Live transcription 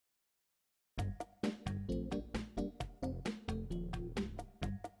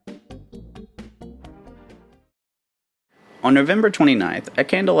On November 29th, a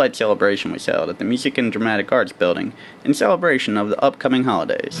candlelight celebration was held at the Music and Dramatic Arts Building in celebration of the upcoming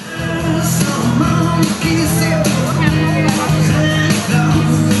holidays.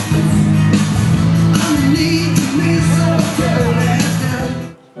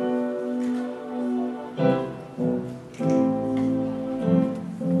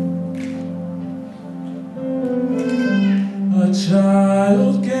 A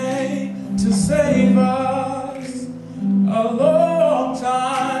child came to save us a long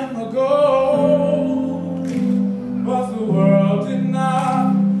time ago, but the world did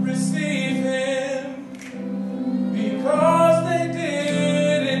not receive him because they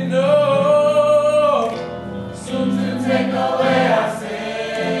didn't know. So to take away our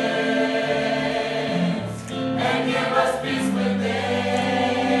sins and give us peace within,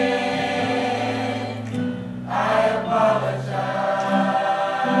 I apologize.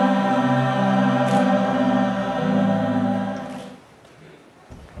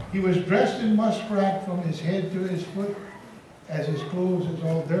 He was dressed in muskrat from his head to his foot, as his clothes is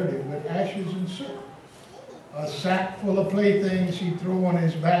all dirty with ashes and soot. A sack full of playthings he threw on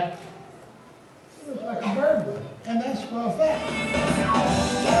his back. It was like a burglar, and that's for a fact.